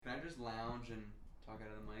lounge and talk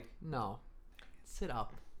out of the mic? No. Sit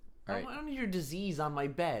up. All right. I don't need your disease on my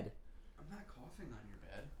bed. I'm not coughing on your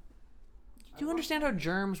bed. Do you understand how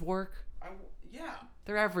germs work? Yeah,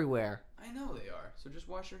 They're everywhere. I know they are. So just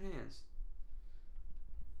wash your hands.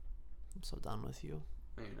 I'm so done with you.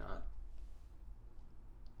 No, you're not.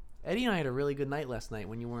 Eddie and I had a really good night last night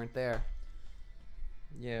when you weren't there.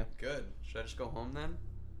 Yeah. Good. Should I just go home then?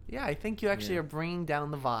 Yeah, I think you actually are bringing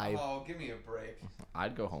down the vibe. Oh, give me a break.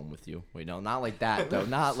 I'd go home with you. Wait, no, not like that though.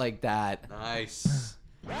 Not like that. Nice.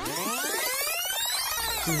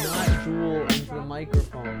 Do not drool into the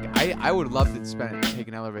microphone. I would love to take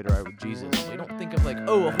an elevator ride with Jesus. We don't think of like,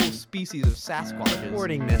 oh, a whole species of Sasquatches.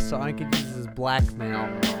 Recording this so I could use this as blackmail.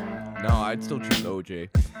 No, I'd still choose OJ.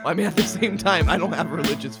 I mean, at the same time, I don't have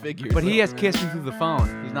religious figures. But he has kissed me through the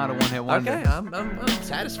phone. He's not a one-hit wonder. Okay, I'm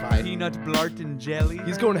satisfied. Peanut Blarton jelly.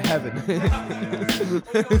 He's going to heaven.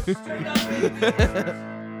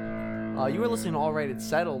 You were listening to All Right, It's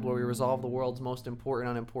Settled, where we resolve the world's most important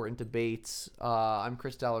and unimportant debates. I'm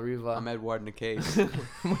Chris Dellariva. I'm Edward Nicase.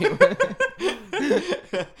 Wait,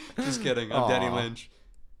 Just kidding. I'm Danny Aw. Lynch.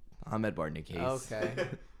 I'm Edward Nicase. Okay.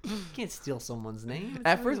 You can't steal someone's name.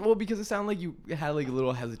 At first, well, because it sounded like you had like a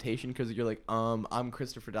little hesitation because you're like, I'm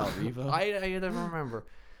Christopher Dellariva. I don't remember.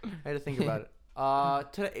 I had to think about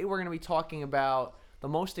it. Today we're going to be talking about the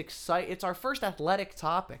most exciting. It's our first athletic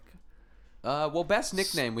topic. Well, best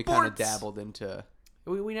nickname we kind of Sports. dabbled into.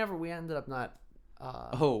 We ended up not.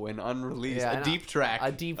 An unreleased, Yeah, a deep track.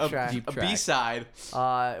 a deep track. deep A track. B-side.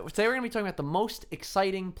 Today we're going to be talking about the most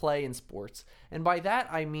exciting play in sports, and by that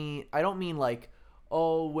I don't mean like,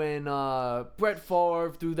 oh, when Brett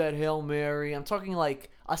Favre threw that Hail Mary. I'm talking like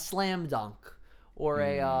a slam dunk or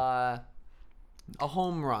a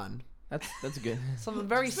home run. That's good. Something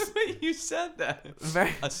very The way you said that.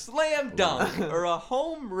 very A slam dunk or a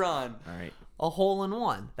home run. All right. a hole in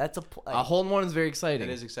one. That's a play. A hole in one is very exciting.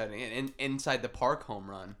 It is exciting. And inside the park home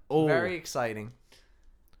run. Oh. Very exciting.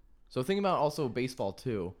 So think about also baseball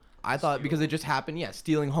too. I thought because it just happened,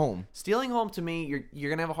 stealing home. Stealing home to me, you're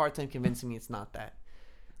gonna have a hard time convincing me it's not that,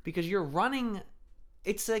 because you're running.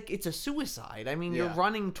 It's like it's a suicide. I mean, you're Yeah.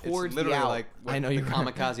 running towards It's literally the out. like what I know the you're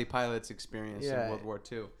right. kamikaze pilots experienced Yeah. in World War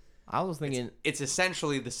II. I was thinking, It's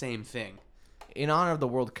essentially the same thing. in honor of the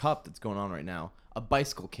World Cup that's going on right now, a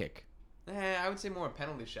bicycle kick. I would say more a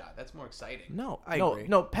penalty shot. That's more exciting. No, I no, agree.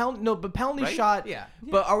 but penalty Right? shot. Yeah.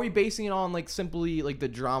 But are we basing it on like simply like the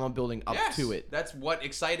drama building up Yes, to it? that's what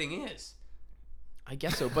exciting is. I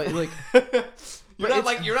guess so, but like,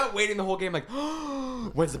 You're not waiting the whole game like,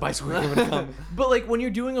 when's the bicycle gonna come? but like when you're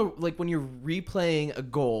doing when you're replaying a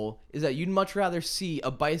goal, is that you'd much rather see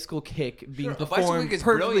a bicycle kick being Sure, a bicycle performed kick is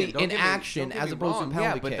perfectly brilliant. Don't in get me- action don't get as me opposed to a wrong.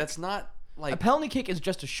 penalty Yeah, but kick. that's not like A penalty kick is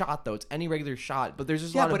just a shot, though. It's any regular shot, but there's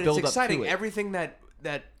just a yeah, lot but of it's build up exciting. to it. Everything that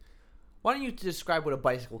Why don't you describe what a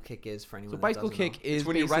bicycle kick is for anyone? So that bicycle doesn't kick know? is is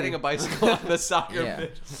when you're riding a basically- bicycle on the soccer yeah,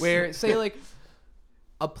 pitch. where say like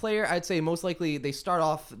a player, I'd say most likely they start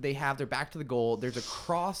off, they have their back to the goal. There's a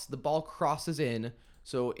cross, the ball crosses in,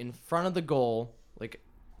 so in front of the goal, like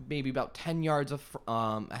maybe about 10 yards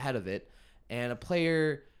ahead of it, and a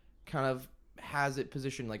player kind of has it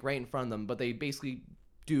positioned like right in front of them, but they basically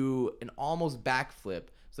do an almost backflip.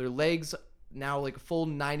 So their legs now like full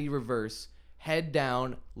 90 reverse, head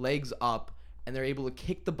down, legs up, and they're able to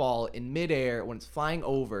kick the ball in midair when it's flying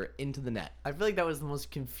over into the net. I feel like that was the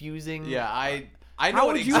most confusing. Yeah, I How know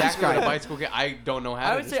what would you exactly what describe a it? bicycle kick. I don't know how.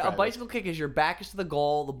 I to would say a describe it. bicycle kick is your back is to the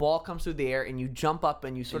goal, the ball comes through the air, and you jump up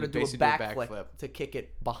and you sort you of do a basically do a backflip backflip. to kick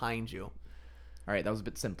it behind you. All right, that was a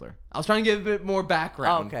bit simpler. I was trying to give a bit more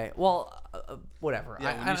background. Okay, well, whatever.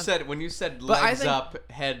 Yeah, when you said But I legs think-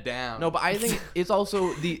 up, head down. No, but I think it's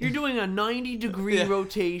also the you're doing a 90-degree Yeah.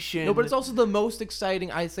 rotation. no, but it's also the most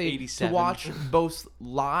exciting. I say 87. to watch both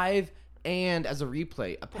live and as a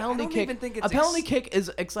replay. A penalty don't kick. even think A it's penalty kick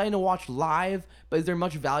is exciting to watch live, but is there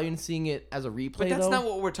much value in seeing it as a replay? but that's though? not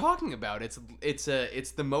what we're talking about.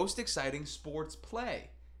 It's the most exciting sports play.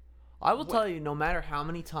 I will tell you, no matter how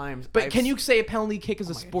many times. But I've can you s- say a penalty kick is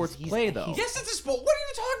a my God, sports he's- play he's- though? Yes, it's a sport. What are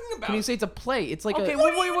you talking about? Can you say it's a play? It's like Okay, a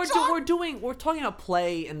we're talking about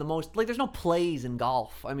play in the most like. There's no plays in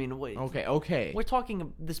golf. I mean, okay. We're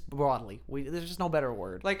talking this broadly. There's just no better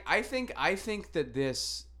word. Like I think that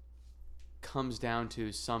this comes down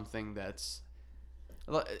to something that's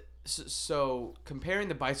so comparing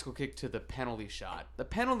the bicycle kick to the penalty shot. The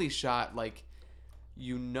penalty shot, like,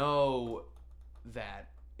 you know that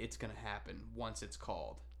it's gonna happen once it's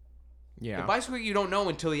called. Yeah. The bicycle kick, you don't know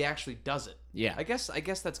until he actually does it. Yeah. I guess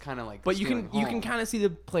that's kind of like. But you stealing can home. kind of see the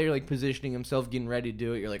player like positioning himself, getting ready to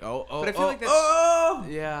do it. You're like, oh. But I feel like that's. oh.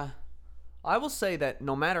 Yeah. I will say that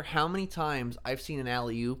no matter how many times I've seen an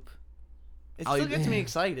alley oop It still gets me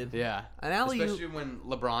excited. Yeah. An alley-oop. Especially when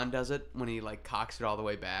LeBron does it, when he like cocks it all the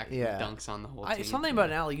way back. Yeah. And dunks on the whole team. Something about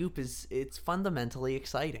an alley-oop is it's fundamentally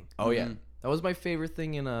exciting. Oh yeah, Mhm. that was my favorite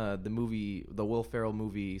thing in the movie, the Will Ferrell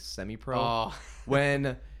movie Semi Pro, Oh.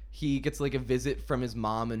 when he gets like a visit from his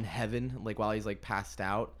mom in heaven, like while he's like passed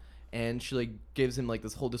out, and she like gives him like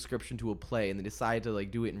this whole description to a play, and they decide to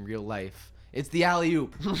like do it in real life. It's the alley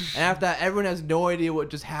oop, and after that, everyone has no idea what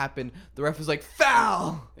just happened. The ref is like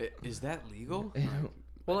foul. Is that legal?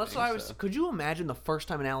 Well, that's why I was. Could you imagine the first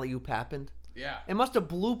time an alley-oop happened? Yeah. It must have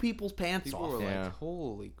blew people's pants People off. were Yeah. like,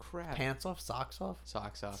 holy crap. Pants off, socks off.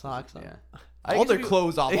 Socks off. Socks off. Yeah. All their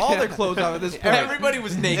clothes off. All their clothes off at this point. Everybody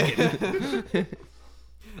was naked.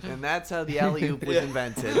 And that's how the alley-oop was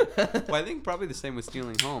invented. Well, I think probably the same with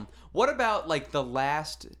stealing home. What about like the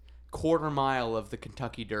last quarter mile of the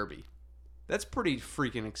Kentucky Derby? That's pretty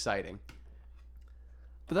freaking exciting.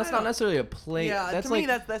 But that's not necessarily a play. Yeah, that's to like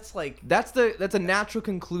me, that's like. that's a natural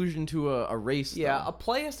conclusion to a race. Yeah, though. a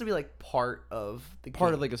play has to be like part of the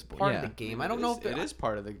Part game. of, like, a sport, part yeah. of the game. I don't know if it is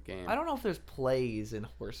part of the game. I don't know if there's plays in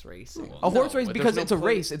horse racing. a horse No, race but because there's it's no a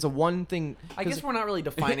play. race. It's a one thing. I guess we're not really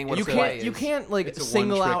defining what you a play can't you is. can't like It's a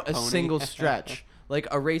single one-trick out a pony. single stretch. Like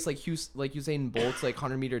a race like Usain Bolt's like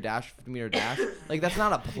 100-meter dash, 50-meter dash. Like that's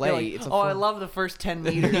not a play. You're like, It's a oh, I fun- love the first 10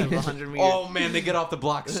 meters of the 100 meters. Oh man, they get off the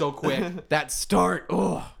block so quick. that start.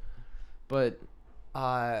 Oh, but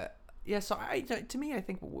Yeah, so to me, I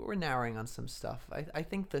think we're narrowing on some stuff. I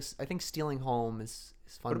think stealing home is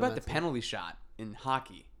What fundamental. about the penalty shot in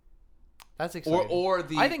hockey? That's exciting. Or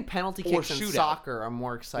the I think penalty or kicks in shootout. soccer are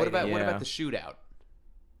more exciting. what Yeah. about the shootout?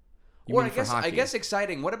 You Or mean I for guess hockey.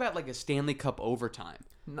 exciting. What about like a Stanley Cup overtime?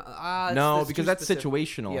 no, because that's specific.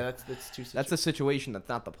 situational. Yeah, that's too. That's the situation. That's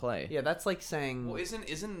not the play. Yeah, that's like saying. Well,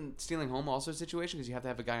 isn't stealing home also a situation because you have to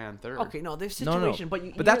have a guy on third? Okay, no, there's No, situation, no. but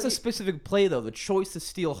you. But that's a specific play though. The choice to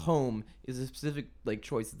steal home is a specific like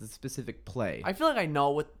choice. It's a specific play. I feel like I know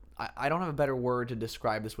what. I don't have a better word to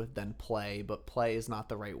describe this with than play, but play is not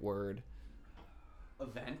the right word.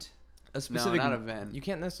 Event. A specific not event. You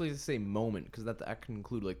can't necessarily say moment because that can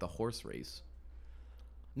include like the horse race.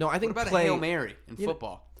 No, I think What about play, a Hail Mary in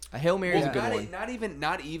football? A Hail Mary is a Well, good one.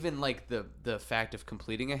 not even like the fact of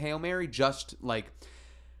completing a Hail Mary, just like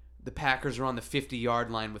the Packers are on the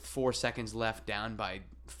 50-yard line with 4 seconds left, down by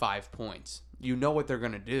 5 points. You know what they're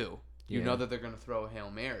gonna do. You Yeah. know that they're gonna throw a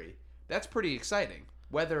Hail Mary. That's pretty exciting.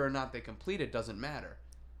 Whether or not they complete it doesn't matter.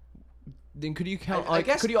 Then could you count? I Like,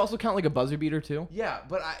 guess- could you also count like a buzzer beater too? Yeah,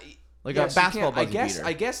 but Like yes, a you basketball can. buzzer beater.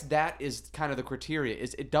 I guess that is kind of the criteria.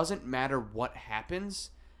 Is it doesn't matter what happens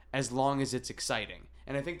as long as it's exciting.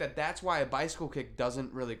 And I think that's why a bicycle kick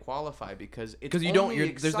doesn't really qualify because it's Because you don't.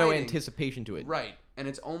 only There's no exciting- anticipation to it. Right, and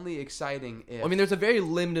it's only exciting if. I mean, there's a very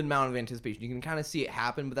limited amount of anticipation. You can kind of see it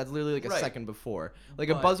happen, but that's literally like a Right. second before. Like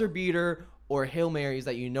a But- buzzer beater or Hail Marys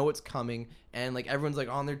that you know it's coming, and like everyone's like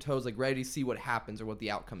on their toes, like ready to see what happens or what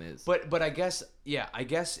the outcome is. But I guess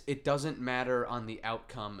it doesn't matter on the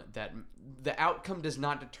outcome. That the outcome does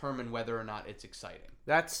not determine whether or not it's exciting.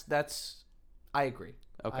 That's. I agree.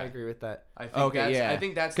 Okay. I agree with that. I think Okay, yeah. I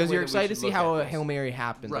think that's the because way you're that we excited to should see look how at a this. Hail Mary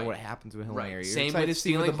happens Right. or what happens with a Hail Right. Mary. You're Same excited with to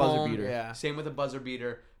see with stealing the buzzer home. beater. Yeah. Same with a buzzer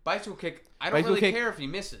beater. Bicycle kick. I don't Bicycle really kick- care if he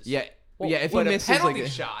misses. Yeah, Well, yeah. If he But misses, a penalty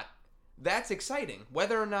like shot, that's exciting.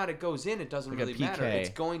 Whether or not it goes in, it doesn't Like a really matter. PK. It's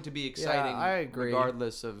going to be exciting I agree.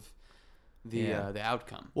 regardless of the Yeah. the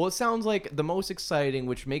outcome. Well, it sounds like the most exciting,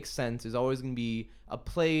 which makes sense, is always going to be a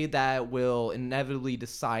play that will inevitably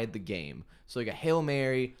decide the game. So like a Hail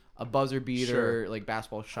Mary, a buzzer beater, Sure. like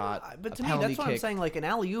basketball shot, But a to me, penalty that's what kick, I'm saying. Like an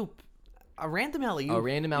alley oop, a random alley oop, a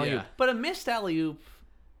random alley-oop. Yeah. but a missed alley oop.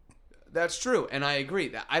 That's true, and I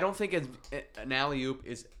agree. I don't think an alley oop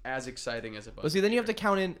is as exciting as a buzzer. But see, then you have to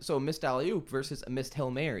count in a missed alley-oop versus a missed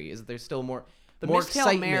Hail Mary. Is there still more? The more missed Hail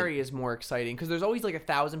excitement? Mary is more exciting because there's always like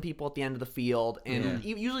 1,000 people at the end of the field, and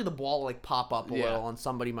usually the ball will like pop up a Yeah. little, and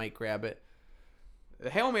somebody might grab it. The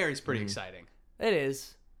Hail Mary is pretty exciting It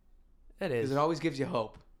is. It because is. it always gives you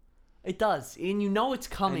hope, It does, and you know it's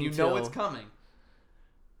coming. and you know too. it's coming.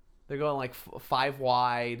 They're going like 5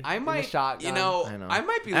 wide. I in the might, shotgun. I know. I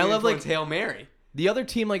might be I leaning love, towards like, Hail Mary. The other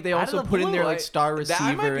team, like they Out of also the put in blue, their like I- star receiver. That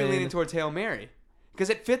I might be leaning in. towards Hail Mary because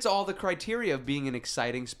it fits all the criteria of being an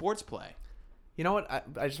exciting sports play. You know what?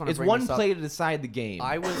 I just want to It's bring one this up. play to decide the game.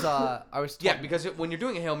 I was Yeah, because when you're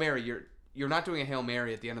doing a Hail Mary, you're not doing a Hail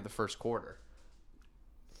Mary at the end of the first quarter.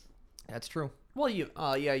 That's true. Well, yeah.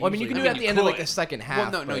 Well, I mean, you can do mean, it at the you end of like could. the second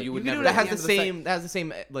half. Well, no, but you would you never. can do it That at has the the end of the same. That has the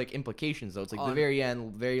same like implications though. It's like the On- very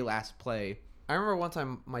end, very last play. I remember one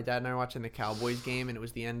time my dad and I were watching the Cowboys game, and it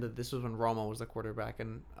was the end of. This was when Romo was the quarterback,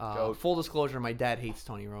 and Goat. full disclosure, my dad hates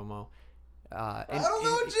Tony Romo. I don't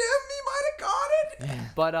know, Jim. He might have caught it.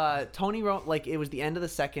 But Tony wrote like it was the end of the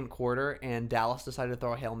second quarter, and Dallas decided to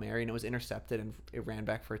throw a Hail Mary, and it was intercepted, and it ran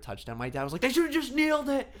back for a touchdown. My dad was like, "They should have just nailed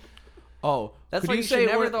it." Oh, That's could why you you should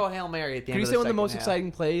never one- throw a Hail Mary at the Could end you of say the one of the second most half.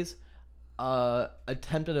 exciting plays?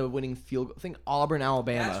 Attempted a winning field goal. I think Auburn,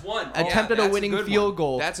 Alabama. That's one. Attempted Yeah, a that's a winning good field one.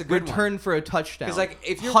 goal. That's a good one. return for a touchdown. 'Cause, like,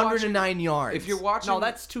 if you're 109 yards. If you're watching, No,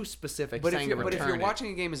 that's too specific. But saying to if you're return it.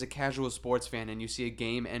 watching a game as a casual sports fan and you see a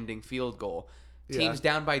game-ending field goal, Yeah. teams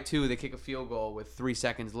down by 2, they kick a field goal with 3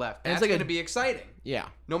 seconds left. And it's That's like going to be exciting. yeah,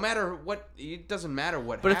 No matter what, it doesn't matter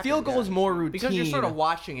what. but a happens. field goal is more routine. because you're sort of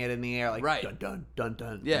watching it in the air, like Right. dun dun dun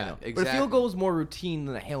dun. Yeah, I know. exactly. But a field goal is more routine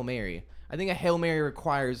than a Hail Mary. I think a Hail Mary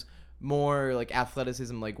requires more like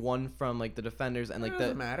athleticism, like one from like the defenders and like It the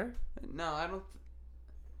doesn't matter. No, I don't.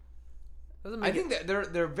 Doesn't I make think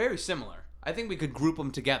that they're very similar. I think we could group them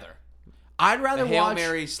together. I'd The rather Hail watch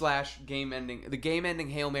Mary / game-ending, the game-ending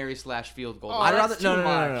Hail Mary / field goal. Oh, I'd that's rather too no no no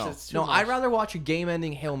much. no no. That's too No, much. I'd rather watch a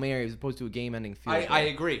game-ending Hail Mary as opposed to a game-ending field goal. I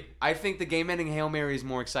agree. I think the game-ending Hail Mary is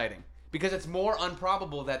more exciting because it's more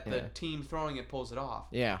improbable that the Yeah. team throwing it pulls it off.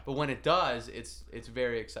 Yeah. But when it does, it's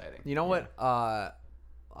very exciting. You know what?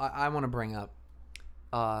 I want to bring up.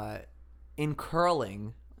 In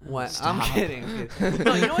curling, when I'm kidding.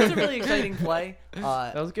 No, you know what's a really exciting play?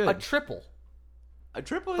 That was good. A triple. A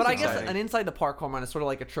triple is But I guess exciting. an inside the park home run is sort of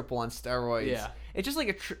like a triple on steroids. Yeah. It's just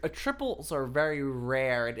like a triples are very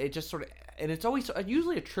rare. It just sort of, and it's always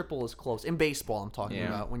usually a triple is close in baseball. I'm talking Yeah.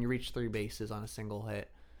 about when you reach 3 bases on a single hit.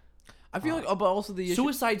 I feel like, but also the issue.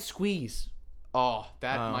 Suicide squeeze. Oh,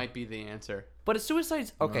 that might be the answer. But a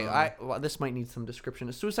suicide. Okay, well, this might need some description.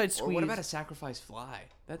 A suicide Or squeeze. what about a sacrifice fly?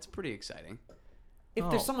 That's pretty exciting. if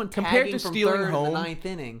there's someone Compared tagging to from stealing third in home? the 9th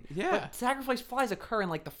inning? Yeah. But sacrifice flies occur in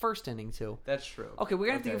like the first inning too. That's true. Okay, we're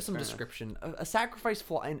gonna have to Okay, give some fair enough. description. A sacrifice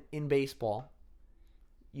fly in baseball.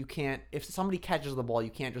 You can't. If somebody catches the ball, you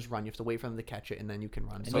can't just run. You have to wait for them to catch it, and then you can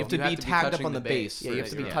run. And So you have to be tagged up touching on the base. yeah, you have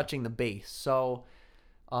to be Yeah. touching the base. So,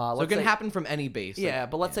 So it let's can say, happen from any base. Yeah,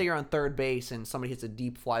 like- but let's say you're on third base and somebody hits a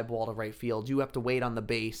deep fly ball to right field. You have to wait on the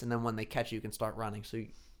base, and then when they catch you can start running. So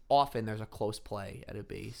often there's a close play at a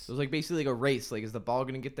base. So it's like basically like a race. Like, is the ball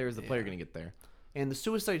gonna get there? Is the player gonna get there? And the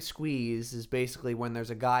suicide squeeze is basically when there's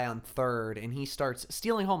a guy on third and he starts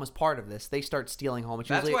stealing home as part of this. They start stealing home. It's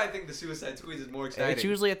That's usually, why I think the suicide squeeze is more exciting. It's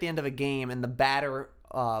usually at the end of a game, and the batter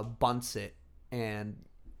bunts it. And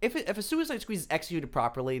if a suicide squeeze is executed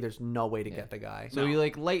properly, there's no way to get the guy. So he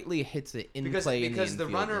like lightly hits it in because play. because in the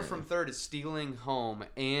infield. runner from third is stealing home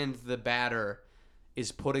and the batter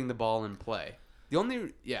is putting the ball in play. The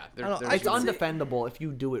only It's undefendable if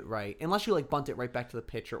you do it right, unless you like bunt it right back to the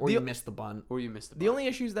pitcher or you miss the bunt. or you miss the The ball. only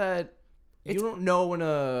issue is that you don't know when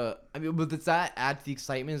but it's that adds to the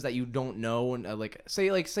excitement is that you don't know when say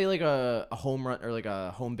a home run or like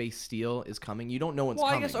a home base steal is coming. You don't know when it's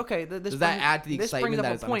Well, coming. I guess okay. This Does that brings- add to the this excitement brings that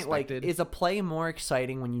up it's a point. Like, unexpected? is a play more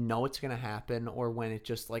exciting when you know it's going to happen, or when it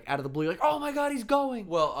just like out of the blue, you're like, oh my god, he's going?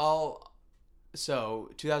 Well,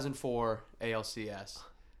 2004 ALCS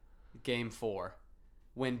Game 4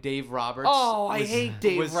 when Dave Roberts. Oh, I hate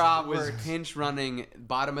Dave was Roberts. pinch running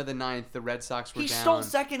bottom of the 9th. The Red Sox were He down. stole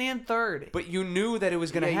second and third. But you knew that it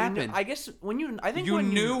was going to Yeah, you happen. kn- I guess I think You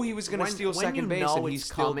when knew he was gonna when- steal when second you base, know and he it's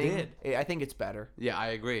still coming, did. I think it's better Yeah, I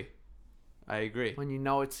agree. when you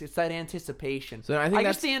know it's that anticipation. So I think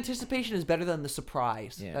guess that's- the anticipation is better than the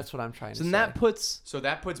surprise. Yeah. That's what I'm trying to So say. then that puts So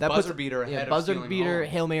that puts that buzzer puts, beater ahead of buzzer stealing beater,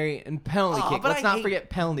 home. Hail Mary, and penalty Oh, kick. but Let's I not hate forget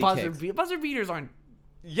penalty buzzer kicks. buzzer beaters aren't.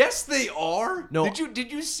 Yes, they are. No.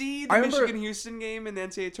 Did you see the I remember- Michigan Houston game in the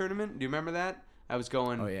NCAA tournament? Do you remember that? I was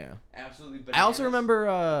going. Oh yeah. Absolutely. I also bananas.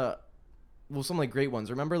 remember some like great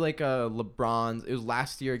ones. Remember like LeBron's. It was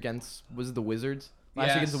last year against the Wizards. Last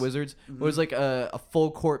year against the Yes. Wizards. It was like a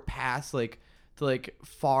full court pass like to like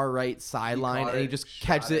far right sideline, caught and he it, just shot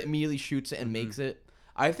catches it, it. immediately shoots it, and makes it.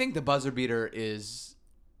 I think the buzzer beater is.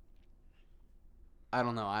 I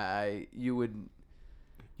don't know. You would.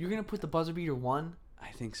 You're gonna put the buzzer beater one.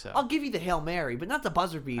 I think so. I'll give you the Hail Mary, but not the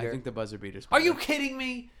buzzer I beater. think the buzzer beater's Are better. you kidding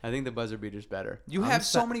me? I think the buzzer beater's better. You I'm have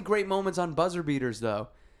so sa- many great moments on buzzer beaters, though.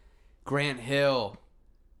 Grant Hill,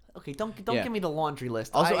 Okay, don't Yeah. give me the laundry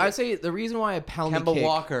list. Also, I'd say the reason why a penalty Kemba kick.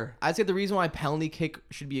 Walker. I'd say the reason why a penalty kick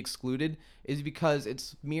should be excluded is because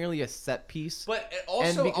it's merely a set piece. But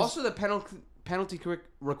And because- the penalty kick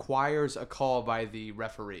requires a call by the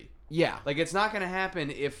referee. Yeah. Like it's not going to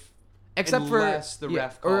happen Except unless for the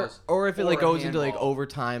ref or calls, or if it like or a goes into like handball.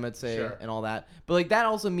 overtime, I'd say, Sure. and all that. But like that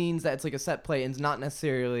also means that it's like a set play and it's not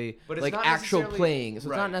necessarily But it's like not actual necessarily- playing. So it's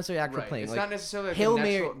right, not necessarily actual right. playing. It's like, not necessarily like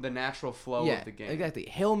Hail the natural flow yeah, of the game. exactly.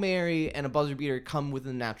 Hail Mary and a buzzer beater come within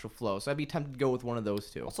the natural flow. So I'd be tempted to go with one of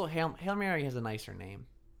those two. also Hail Mary has a nicer name.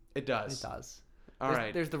 It does. It does. All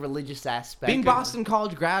right. There's the religious aspect. Being Boston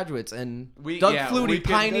College graduates and We- Doug yeah, Flutie we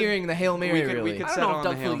could- pioneering the Hail Mary. we could really. I don't settle know if on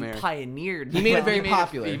Doug the Hail Flutie Mary. pioneered. He made it but very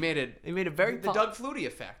popular. He made it. He made it very The Doug Flutie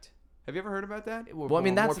effect. Have you ever heard about that? Well, I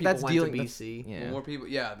mean, more that's people went dealing. to that's- BC. Yeah. More people.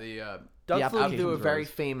 Yeah. The Doug The Flutie threw a applications very rose.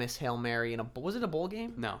 famous Hail Mary in a. Was it a bowl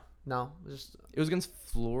game? no. No, it was just. It was against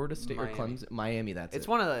Florida State Miami. or Clemson. Miami. That's It's it.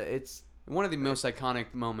 one of the. It's One of the most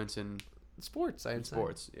iconic moments in sports. I'd say.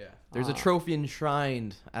 sports. Yeah. There's a trophy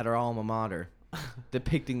enshrined at our alma mater,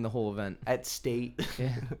 depicting the whole event. At state.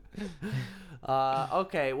 Yeah.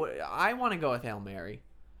 Okay. I want to go with Hail Mary.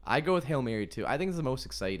 I go with Hail Mary too. I think it's the most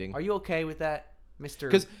exciting. Are you okay with that, Mr.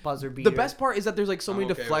 'Cause Buzzer Beater? The best part is that there's like so I'm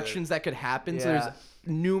many okay with deflections that could happen. So Yeah. there's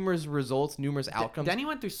numerous results, numerous outcomes. Denny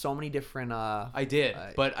went through so many different. I did, Uh,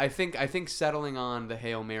 but I think settling on the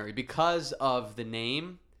Hail Mary because of the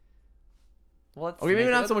name. Well, that's Okay, maybe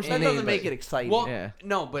not so much that the doesn't name, make but- it exciting. Well, Yeah.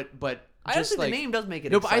 no, but I just just like the name does make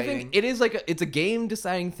it No, but exciting. I think it is like it's a game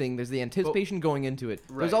deciding thing. There's the anticipation going into it.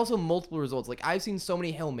 Right. There's also multiple results. Like I've seen so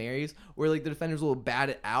many Hail Marys where like the defenders will bat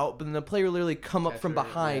it out, but then the player literally come up from Catcher,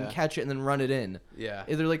 behind, yeah. catch it, and then run it in. yeah.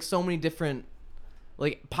 Is there like so many different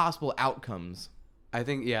like possible outcomes? I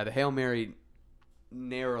think the Hail Mary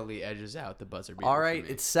narrowly edges out the buzzer beater. All for right, me.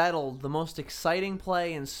 it's settled. The most exciting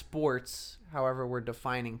play in sports, however we're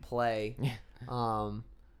defining play.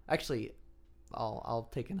 Actually, I'll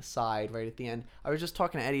take an aside right at the end. I was just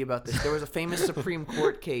talking to Eddie about this. There was a famous Supreme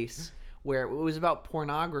Court case where it was about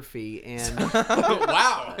pornography and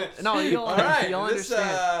wow. no, you'll, All right, you'll this,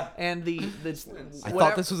 understand. And the I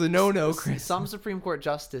thought this was a no-no, Chris. Some Supreme Court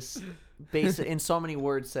justice, in so many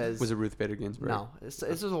words, says Was it Ruth Bader Ginsburg? no. This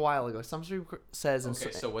was a while ago. Some Supreme Court says, in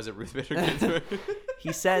Okay, so was it Ruth Bader Ginsburg?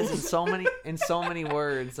 he says in so many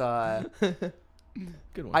words.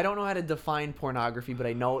 Good one. I don't know how to define pornography, but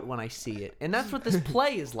I know it when I see it. And that's what this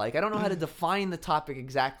play is like. I don't know how to define the topic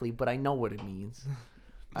exactly, but I know what it means.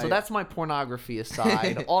 So that's my pornography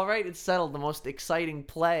aside. All right, it's settled. The most exciting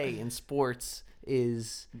play in sports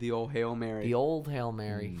is The old Hail Mary. the old Hail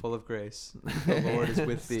Mary. Full of grace. The Lord is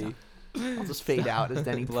with thee. I'll just fade out as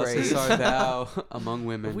Denny Blessed prays. art thou among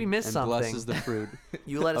women. If we miss and something, blessed is the fruit.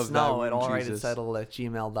 You let us of thy know at womb, Jesus.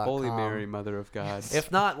 allrightitsettled@gmail.com. Holy Mary, Mother of God.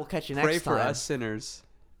 If not, we'll catch you next Pray time. for us sinners,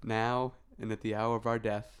 now and at the hour of our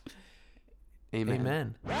death.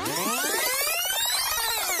 Amen. Amen.